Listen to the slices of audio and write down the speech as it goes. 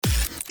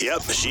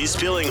Yep, she's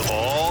spilling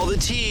all the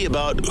tea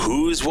about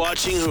who's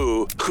watching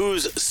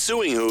who's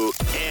suing who,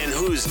 and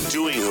who's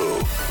doing who.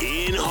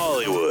 In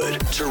Hollywood,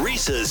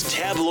 Teresa's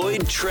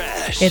tabloid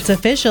trash. It's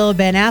official.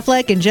 Ben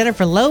Affleck and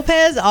Jennifer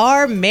Lopez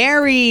are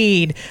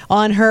married.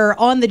 On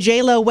the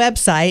JLo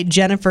website,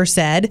 Jennifer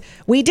said,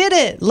 "We did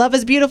it. Love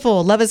is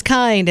beautiful. Love is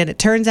kind. And it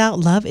turns out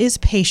love is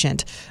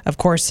patient." Of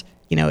course,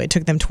 it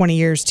took them 20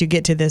 years to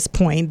get to this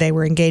point. They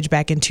were engaged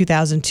back in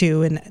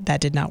 2002, and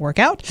that did not work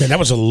out. Yeah, that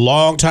was a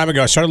long time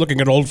ago. I started looking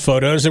at old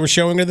photos they were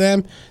showing to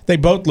them. They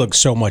both look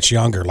so much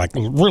younger, like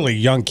really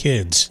young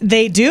kids.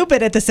 They do,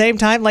 but at the same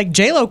time, like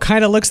J-Lo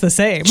kind of looks the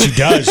same. She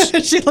does.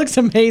 She looks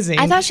amazing.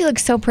 I thought she looked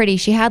so pretty.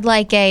 She had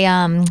like a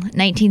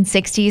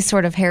 1960s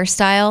sort of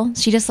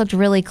hairstyle. She just looked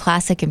really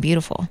classic and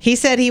beautiful. He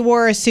said he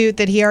wore a suit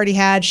that he already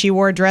had. She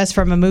wore a dress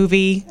from a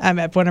movie,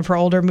 one of her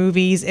older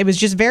movies. It was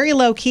just very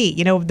low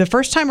key. The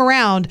first time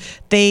around,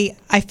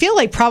 I feel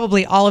like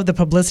probably all of the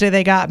publicity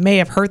they got may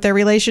have hurt their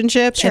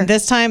relationship. Sure. And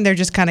this time they're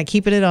just kind of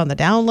keeping it on the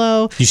down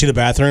low. You see the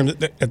bathroom I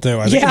think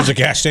it was a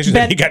gas station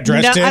that he got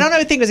dressed in? I don't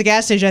think it was a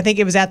gas station. I think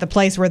it was at the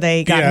place where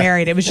they got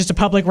married. It was just a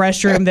public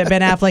restroom that Ben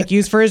Affleck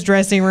used for his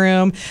dressing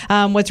room.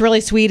 What's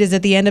really sweet is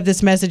at the end of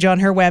this message on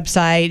her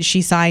website,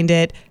 she signed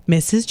it,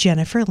 Mrs.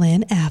 Jennifer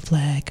Lynn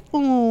Affleck.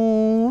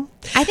 Aww.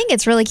 I think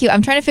it's really cute.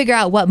 I'm trying to figure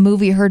out what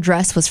movie her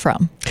dress was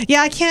from.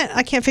 Yeah, I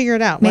can't figure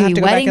it out. Maybe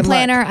Wedding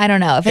Planner. I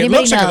don't know. If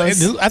anybody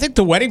knows, I think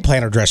the Wedding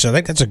Planner dress. I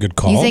think that's a good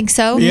call. You think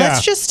so? Yeah.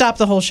 Let's just stop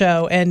the whole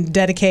show and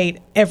dedicate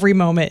every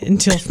moment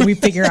until we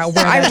figure out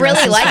where. I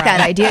really like from.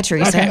 that idea,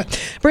 Teresa. Okay.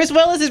 Bruce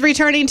Willis is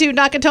returning to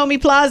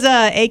Nakatomi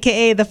Plaza,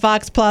 aka the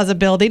Fox Plaza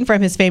building,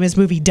 from his famous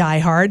movie Die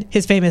Hard.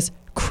 His famous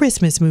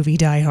Christmas movie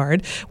Die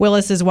Hard.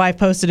 Willis's wife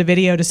posted a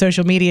video to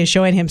social media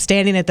showing him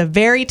standing at the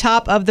very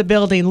top of the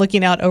building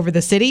looking out over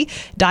the city.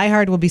 Die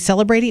Hard will be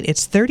celebrating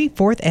its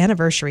 34th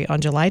anniversary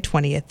on July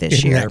 20th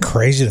this year. Isn't that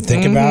crazy to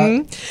think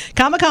about?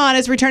 Comic-Con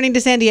is returning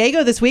to San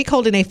Diego this week,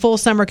 holding a full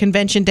summer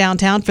convention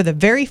downtown for the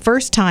very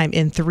first time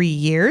in 3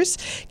 years.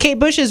 Kate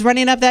Bush's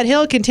Running Up That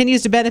Hill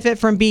continues to benefit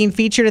from being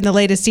featured in the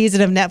latest season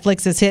of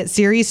Netflix's hit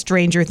series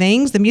Stranger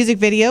Things. The music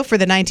video for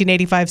the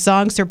 1985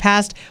 song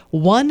surpassed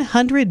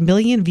 100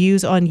 million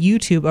views on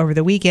YouTube over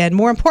the weekend.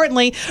 More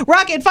importantly,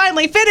 Rocket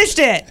finally finished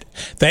it.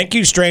 Thank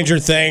you, Stranger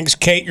Things.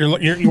 Kate, you're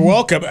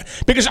welcome.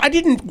 Because I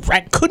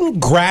couldn't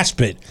grasp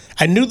it.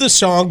 I knew the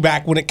song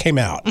back when it came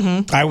out.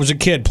 I was a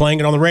kid playing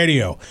it on the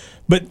radio.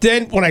 But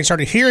then when I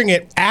started hearing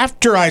it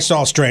after I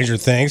saw Stranger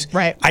Things,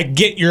 right, I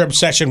get your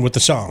obsession with the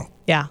song.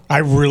 Yeah. I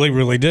really,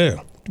 really do.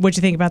 What'd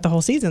you think about the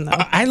whole season, though?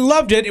 I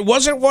loved it. It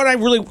wasn't what I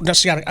really...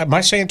 Am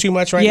I saying too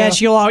much right now?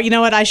 Yes, you know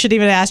what? I shouldn't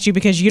even ask you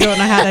because you don't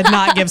know how to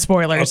not give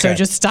spoilers, Okay. so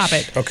just stop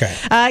it. Okay.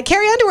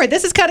 Carrie Underwood,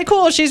 this is kind of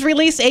cool. She's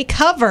released a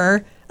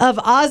cover of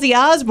Ozzy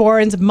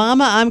Osbourne's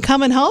Mama, I'm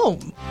Coming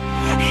Home.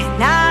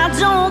 And I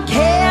don't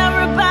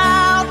care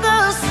about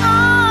the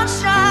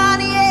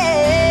sunshine,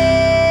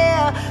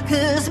 yeah,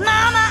 'cause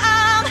Mama,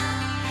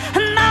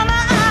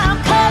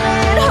 I'm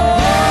coming home.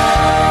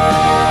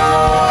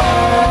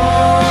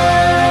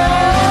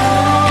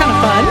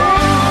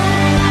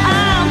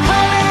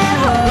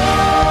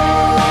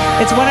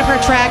 It's one of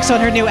her tracks on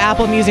her new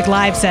Apple Music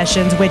Live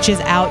sessions, which is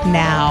out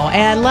now.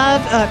 And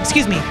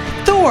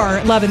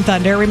Thor: Love and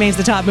Thunder remains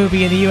the top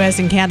movie in the U.S.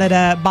 and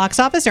Canada box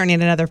office,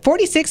 earning another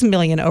 $46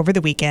 million over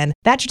the weekend.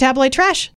 That's your tabloid trash.